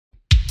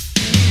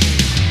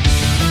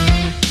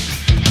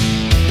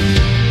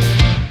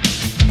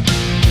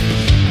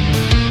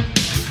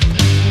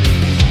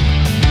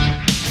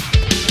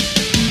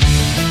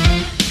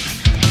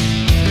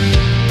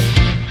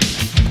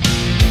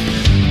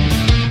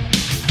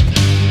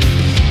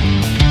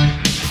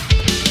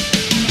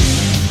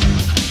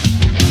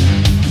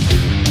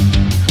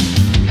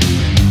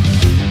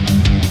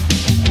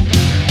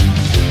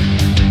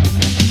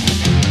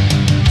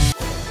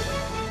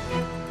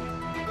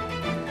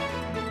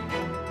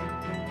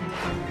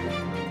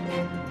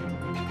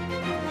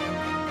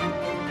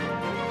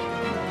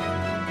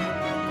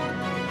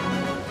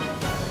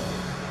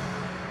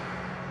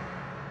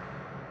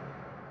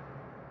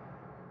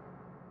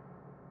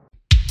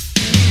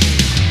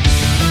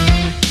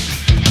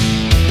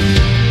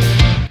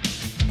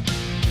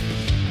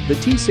The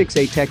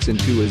T-6A Texan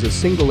II is a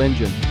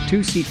single-engine,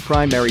 two-seat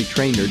primary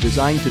trainer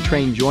designed to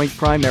train Joint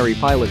Primary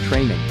Pilot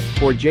Training,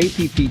 or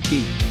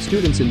JPPT,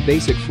 students in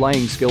basic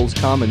flying skills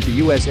common to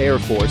U.S. Air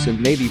Force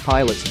and Navy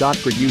pilots.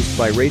 Produced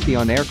by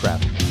Raytheon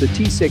Aircraft, the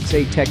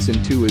T-6A Texan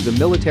II is a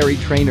military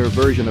trainer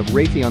version of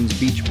Raytheon's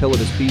Beech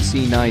Pilatus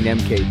PC-9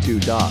 Mk II.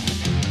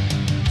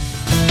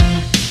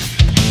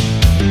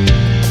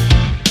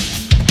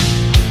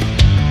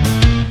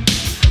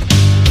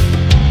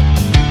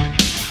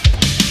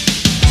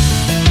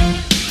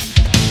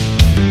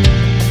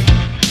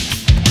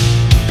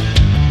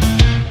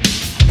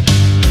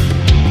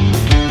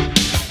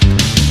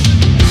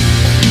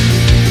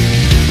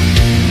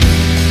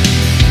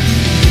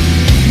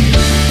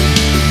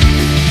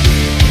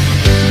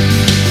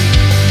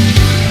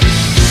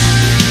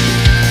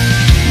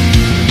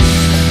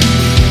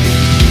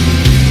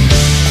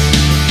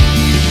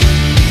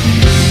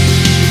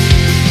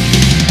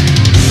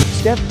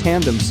 Stepped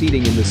tandem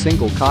seating in the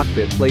single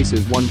cockpit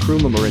places one crew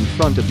member in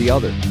front of the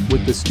other,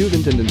 with the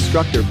student and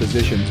instructor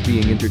positions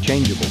being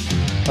interchangeable.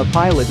 A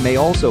pilot may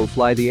also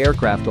fly the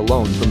aircraft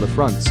alone from the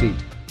front seat.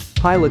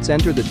 Pilots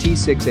enter the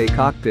T-6A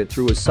cockpit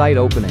through a side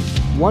opening,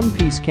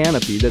 one-piece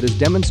canopy that has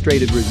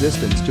demonstrated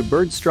resistance to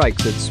bird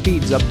strikes at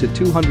speeds up to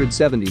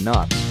 270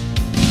 knots.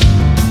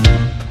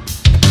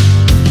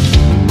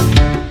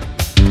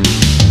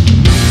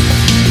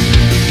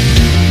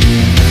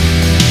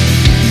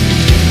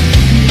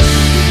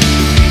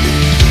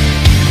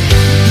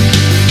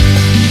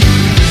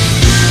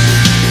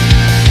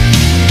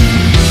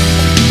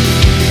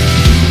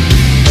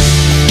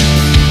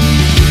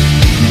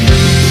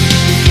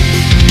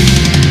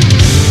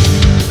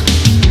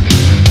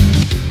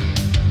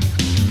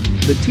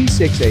 The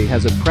T-6A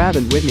has a Pratt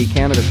 & Whitney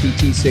Canada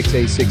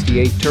PT-6A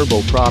 68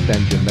 turboprop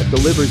engine that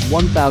delivers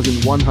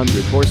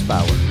 1,100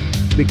 horsepower.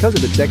 Because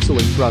of its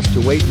excellent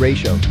thrust-to-weight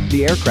ratio,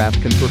 the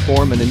aircraft can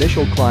perform an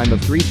initial climb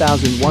of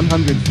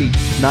 3,100 feet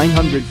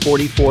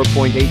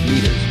 (944.8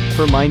 meters)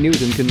 per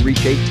minute and can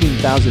reach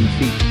 18,000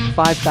 feet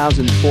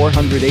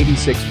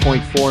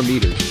 (5,486.4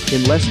 meters)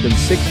 in less than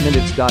 6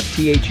 minutes.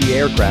 The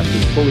aircraft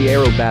is fully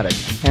aerobatic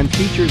and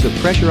features a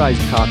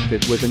pressurized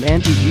cockpit with an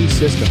anti-G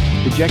system,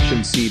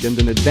 ejection seat and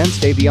an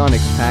advanced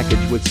avionics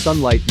package with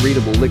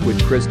sunlight-readable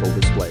liquid crystal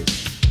displays.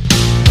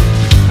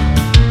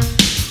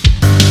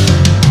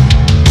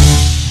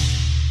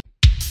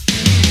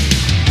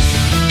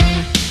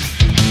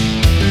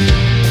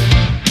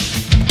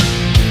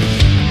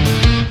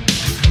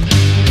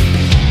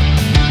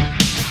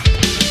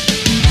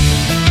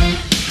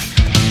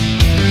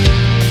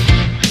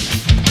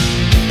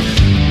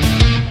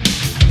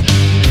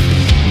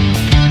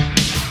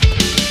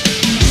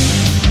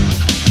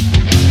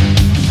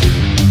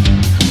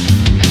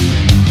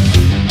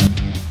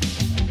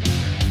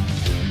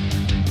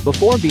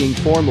 Before being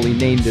formally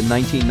named in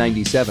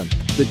 1997,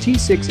 the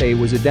T-6A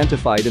was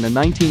identified in a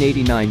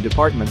 1989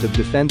 Department of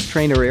Defense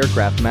Trainer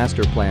Aircraft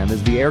Master Plan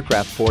as the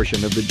aircraft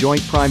portion of the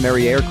Joint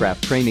Primary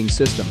Aircraft Training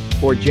System,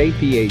 or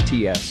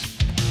JPATS.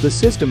 The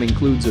system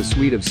includes a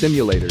suite of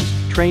simulators,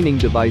 training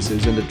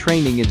devices and a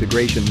training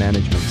integration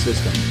management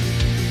system.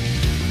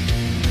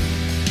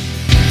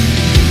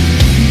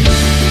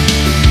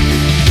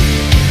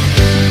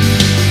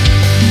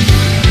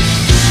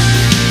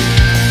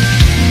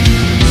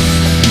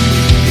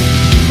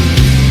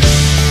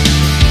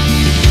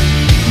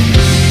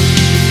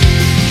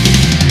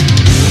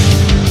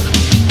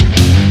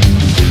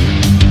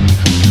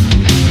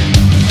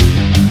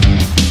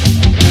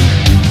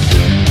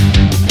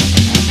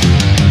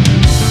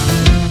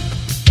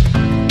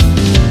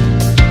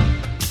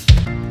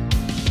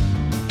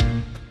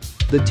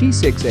 The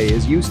T-6A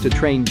is used to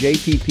train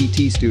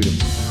JPPT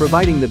students,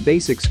 providing the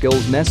basic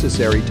skills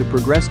necessary to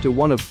progress to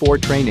one of 4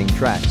 training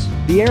tracks: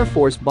 the Air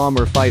Force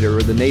Bomber Fighter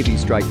or the Navy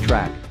Strike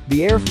Track,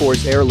 the Air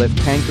Force Airlift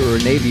Tanker or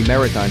Navy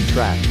Maritime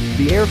Track,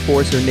 the Air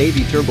Force or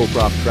Navy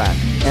Turboprop Track,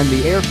 and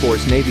the Air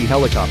Force Navy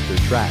Helicopter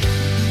Track.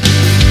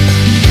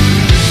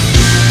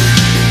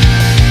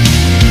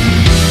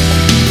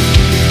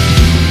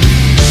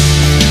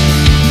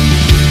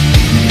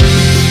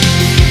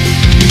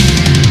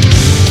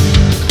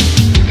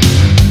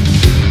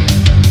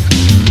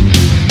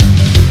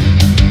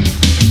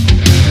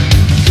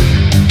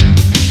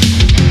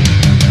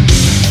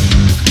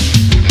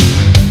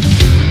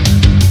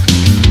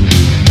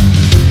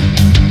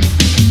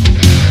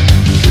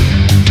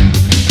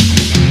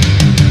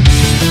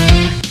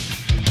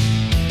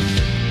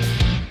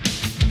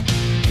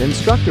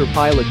 Instructor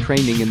pilot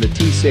training in the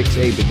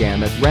T-6A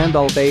began at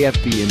Randolph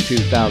AFB in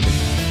 2000.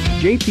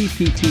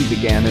 JPPT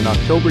began in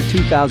October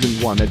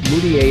 2001 at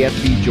Moody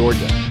AFB,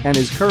 Georgia, and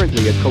is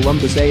currently at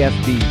Columbus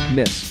AFB,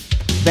 Miss.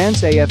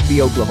 Vance AFB,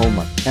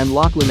 Oklahoma, and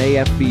Laughlin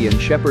AFB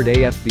and Shepherd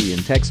AFB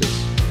in Texas.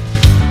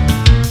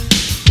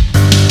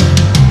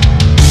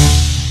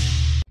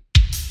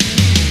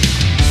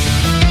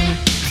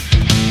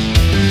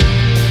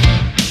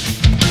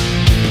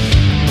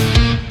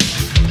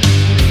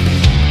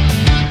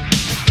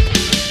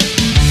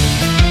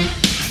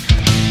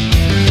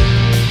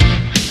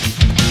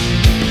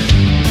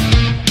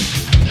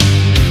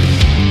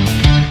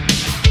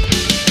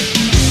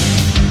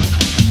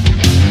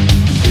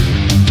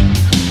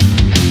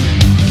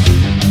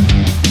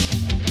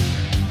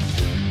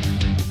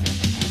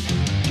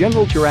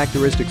 General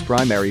characteristics: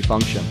 primary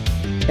function.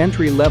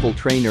 Entry-level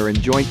trainer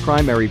and joint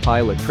primary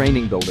pilot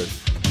training builder.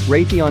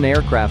 Raytheon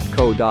Aircraft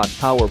Co.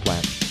 Power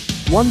plant.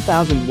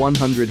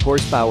 1,100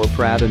 horsepower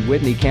Pratt &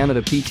 Whitney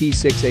Canada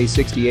PT-6A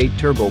 68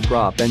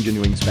 turboprop engine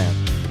wingspan.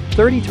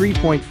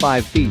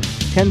 33.5 feet,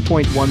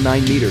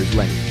 10.19 meters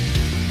length.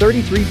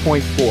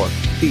 33.4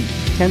 feet,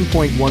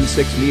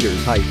 10.16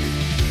 meters height.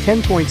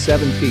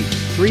 10.7 feet,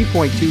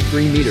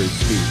 3.23 meters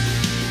speed.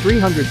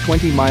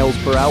 320 miles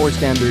per hour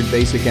standard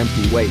basic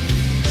empty weight.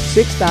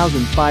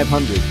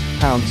 6,500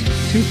 pounds,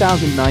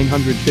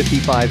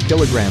 2,955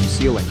 kilograms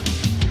ceiling.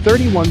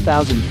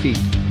 31,000 feet,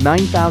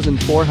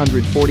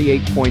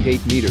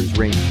 9,448.8 meters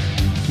range.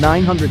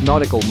 900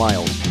 nautical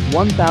miles,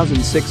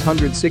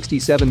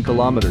 1,667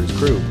 kilometers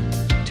crew.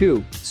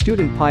 2.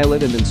 Student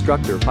pilot and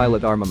instructor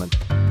pilot armament.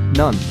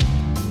 None.